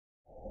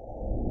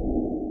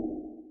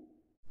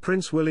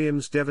Prince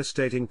William's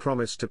devastating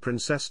promise to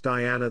Princess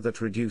Diana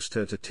that reduced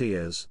her to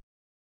tears.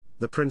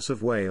 The Prince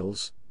of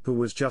Wales, who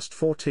was just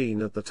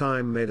 14 at the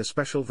time, made a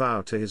special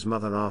vow to his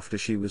mother after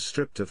she was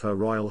stripped of her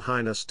Royal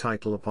Highness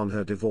title upon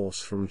her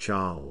divorce from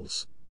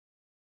Charles.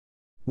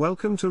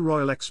 Welcome to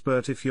Royal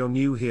Expert. If you're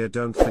new here,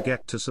 don't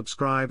forget to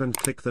subscribe and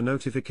click the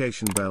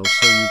notification bell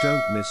so you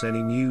don't miss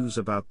any news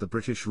about the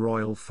British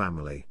royal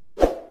family.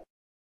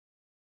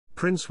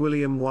 Prince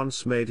William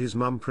once made his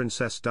mum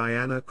Princess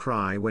Diana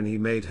cry when he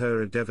made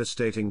her a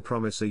devastating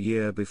promise a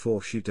year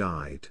before she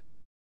died.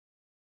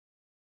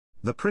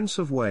 The Prince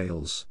of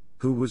Wales,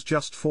 who was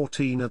just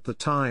 14 at the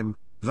time,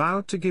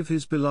 vowed to give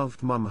his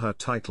beloved mum her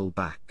title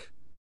back.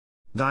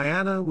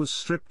 Diana was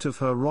stripped of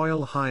her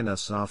Royal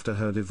Highness after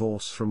her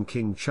divorce from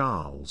King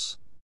Charles.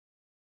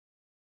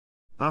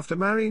 After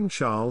marrying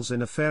Charles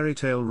in a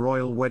fairytale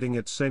royal wedding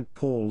at St.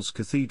 Paul's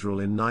Cathedral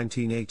in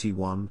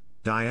 1981,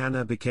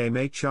 Diana became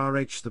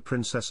HRH, the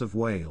Princess of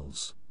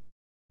Wales.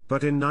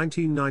 But in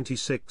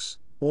 1996,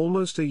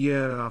 almost a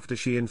year after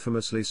she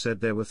infamously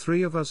said there were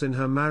three of us in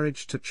her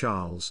marriage to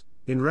Charles,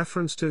 in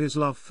reference to his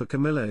love for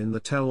Camilla in the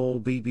tell-all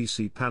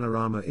BBC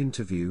Panorama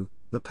interview,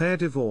 the pair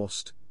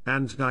divorced,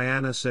 and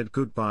Diana said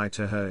goodbye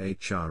to her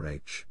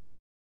HRH.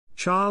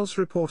 Charles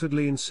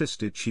reportedly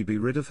insisted she be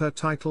rid of her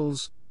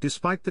titles,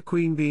 despite the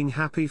Queen being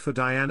happy for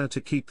Diana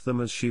to keep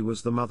them as she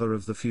was the mother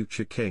of the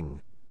future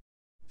king.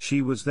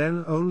 She was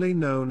then only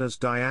known as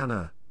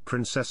Diana,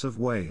 Princess of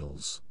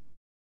Wales.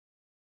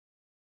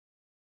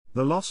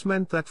 The loss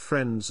meant that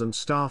friends and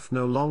staff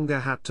no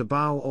longer had to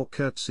bow or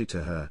curtsy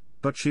to her,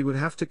 but she would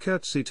have to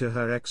curtsy to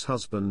her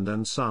ex-husband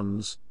and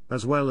sons,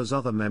 as well as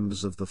other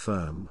members of the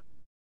firm.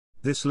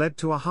 This led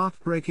to a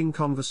heartbreaking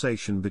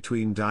conversation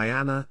between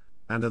Diana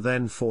and a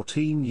then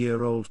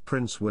 14-year-old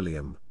Prince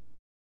William.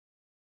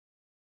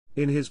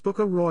 In his book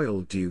A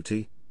Royal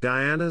Duty,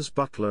 Diana's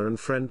butler and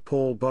friend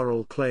Paul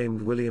Burrell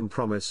claimed William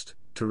promised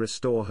to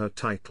restore her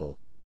title.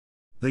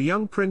 The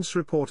young prince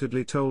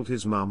reportedly told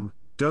his mum,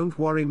 "Don't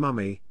worry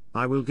mummy,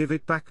 I will give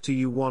it back to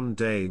you one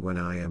day when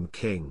I am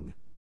king."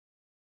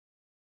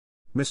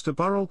 Mr.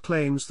 Burrell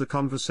claims the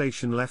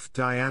conversation left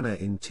Diana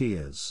in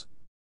tears.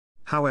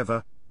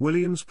 However,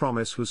 William's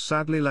promise was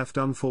sadly left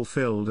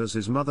unfulfilled as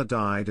his mother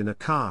died in a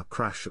car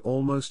crash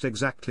almost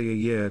exactly a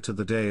year to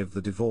the day of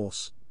the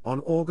divorce, on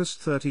August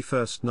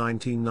 31,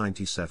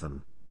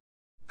 1997.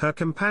 Her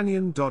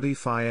companion Dodi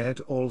Fayed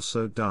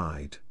also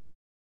died.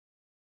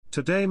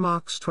 Today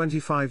marks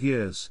 25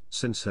 years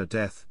since her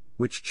death,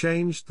 which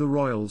changed the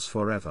royals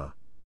forever.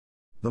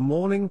 The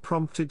mourning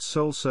prompted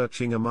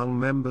soul-searching among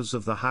members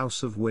of the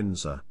House of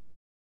Windsor.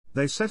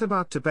 They set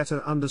about to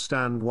better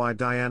understand why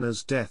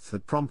Diana's death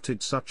had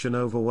prompted such an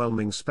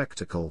overwhelming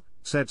spectacle,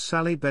 said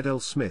Sally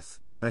Bedell-Smith,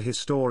 a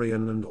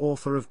historian and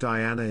author of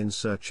Diana in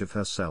Search of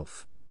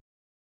Herself.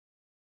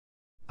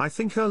 "I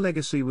think her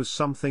legacy was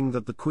something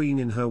that the Queen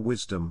in her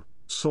wisdom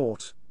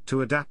sought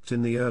to adapt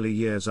in the early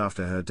years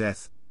after her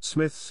death,"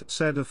 Smith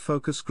said of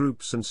focus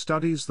groups and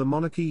studies the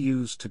monarchy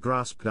used to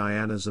grasp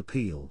Diana's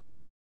appeal.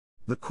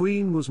 "The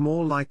Queen was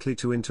more likely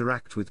to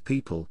interact with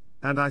people,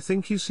 and I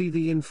think you see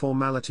the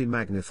informality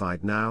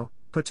magnified now,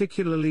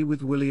 particularly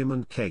with William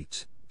and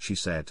Kate," she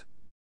said.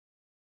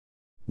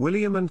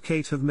 William and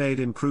Kate have made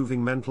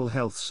improving mental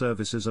health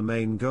services a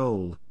main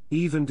goal,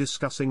 even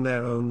discussing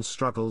their own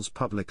struggles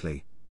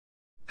publicly.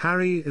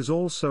 Harry is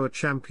also a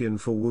champion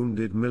for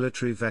wounded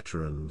military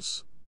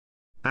veterans.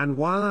 And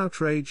while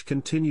outrage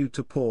continued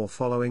to pour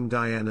following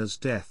Diana's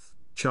death,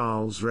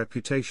 Charles'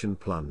 reputation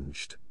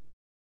plunged.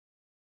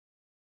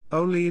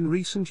 Only in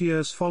recent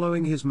years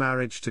following his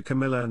marriage to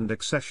Camilla and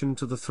accession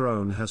to the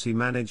throne has he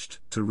managed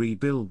to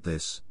rebuild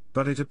this,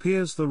 but it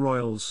appears the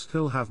royals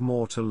still have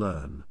more to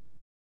learn.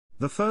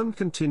 The firm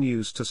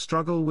continues to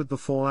struggle with the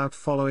fallout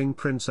following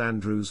Prince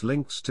Andrew's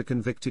links to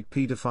convicted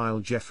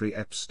paedophile Jeffrey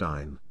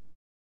Epstein.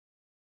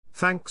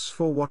 Thanks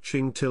for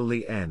watching till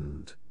the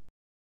end.